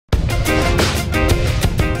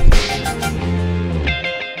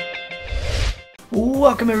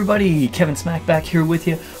Welcome everybody, KEVINSMAK back here with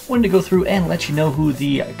you. Wanted to go through and let you know who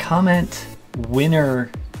the comment winner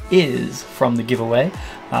is from the giveaway.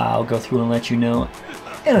 I'll go through and let you know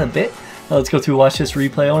in a bit. Let's go through, watch this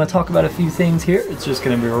replay. I want to talk about a few things here. It's just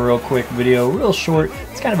going to be a real quick video, real short.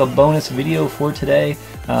 It's kind of a bonus video for today.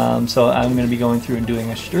 So I'm going to be going through and doing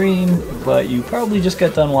a stream, but you probably just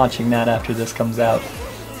got done watching that after this comes out.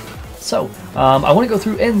 So I want to go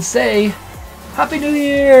through and say Happy New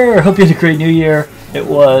Year! Hope you had a great New Year. It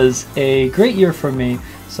was a great year for me,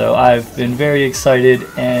 so I've been very excited,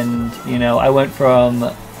 and you know, I went from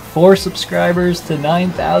 4 subscribers to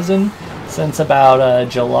 9,000 since about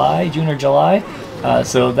June or July,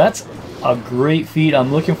 so that's a great feat.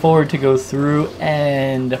 I'm looking forward to go through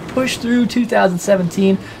and push through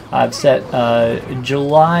 2017. I've set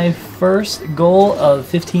July 1st goal of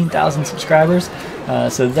 15,000 subscribers.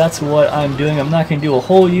 So that's what I'm doing. I'm not going to do a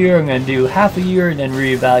whole year. I'm going to do half a year and then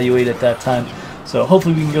reevaluate at that time. So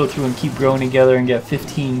hopefully we can go through and keep growing together and get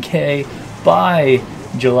 15K by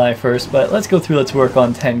July 1st. But let's go through. Let's work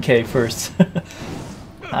on 10K first.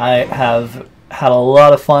 I have had a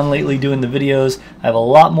lot of fun lately doing the videos. I have a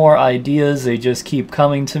lot more ideas. They just keep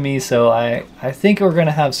coming to me. So I think we're going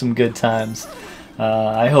to have some good times.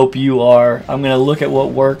 I hope you are. I'm going to look at what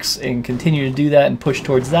works and continue to do that and push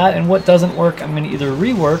towards that, and what doesn't work I'm going to either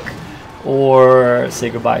rework or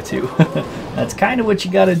say goodbye to. That's kind of what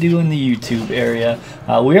you got to do in the YouTube area.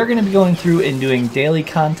 We are going to be going through and doing daily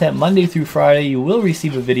content Monday through Friday. You will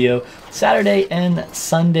receive a video. Saturday and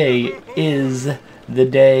Sunday is the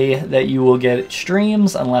day that you will get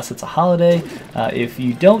streams unless it's a holiday. If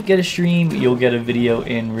you don't get a stream, you'll get a video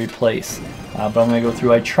in replace. But I'm going to go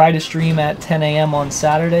through. I try to stream at 10 a.m. on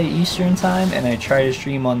Saturday Eastern time, and I try to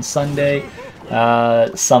stream on Sunday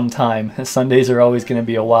sometime. Sundays are always going to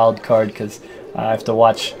be a wild card because I have to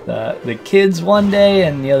watch the kids one day,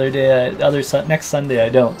 and the other day, next Sunday I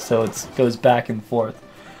don't. So it goes back and forth.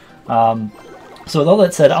 So with all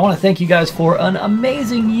that said, I want to thank you guys for an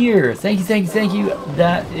amazing year. Thank you, thank you, thank you.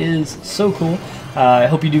 That is so cool. I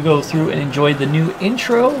hope you do go through and enjoy the new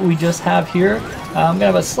intro we just have here. I'm going to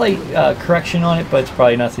have a slight correction on it, but it's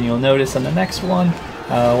probably nothing you'll notice on the next one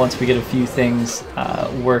once we get a few things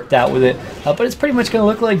worked out with it. But it's pretty much going to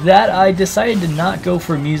look like that. I decided to not go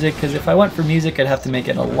for music because if I went for music, I'd have to make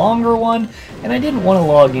it a longer one, and I didn't want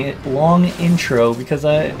a long intro because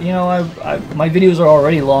my videos are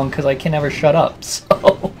already long because I can never shut up.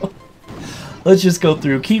 So let's just go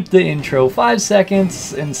through. Keep the intro 5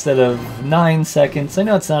 seconds instead of 9 seconds. I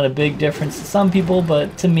know it's not a big difference to some people,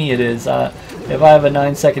 but to me it is. If I have a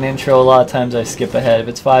 9-second intro, a lot of times I skip ahead. If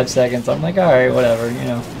it's 5 seconds, I'm like, alright, whatever, you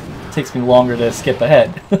know. It takes me longer to skip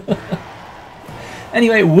ahead.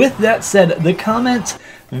 Anyway, with that said, the comment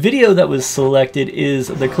video that was selected is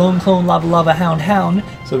the Clone Lava Lava Hound.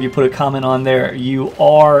 So if you put a comment on there, you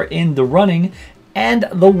are in the running. And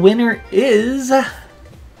the winner is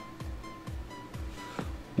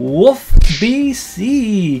Wolf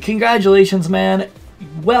BC. Congratulations, man.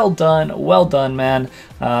 Well done, man.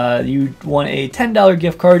 You won a $10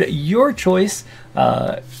 gift card, your choice.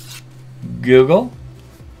 Google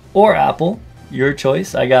or Apple, your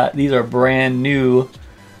choice. These are brand new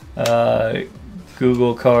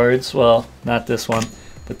Google cards. Well, not this one,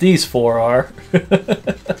 but these 4 are.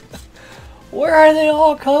 Where are they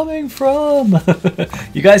all coming from?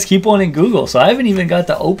 You guys keep wanting Google, so I haven't even got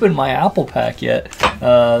to open my Apple pack yet.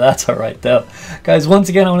 That's alright though. Guys, once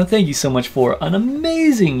again, I want to thank you so much for an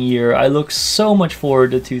amazing year. I look so much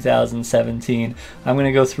forward to 2017. I'm going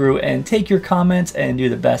to go through and take your comments and do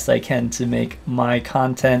the best I can to make my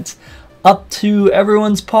content up to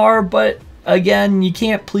everyone's par, but again, you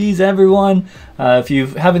can't please everyone. If you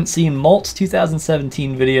haven't seen Molt's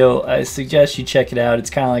 2017 video, I suggest you check it out. It's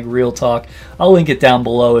kind of like real talk. I'll link it down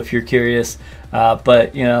below if you're curious.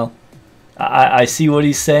 But, you know, I see what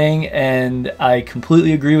he's saying, and I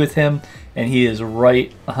completely agree with him, and he is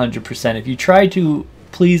right 100%. If you try to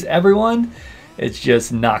please everyone, it's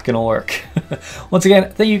just not going to work. Once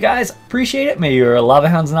again, thank you guys. Appreciate it. May your lava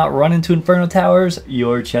hounds not run into Inferno Towers.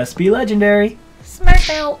 Your chests be legendary. Smack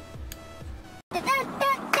out.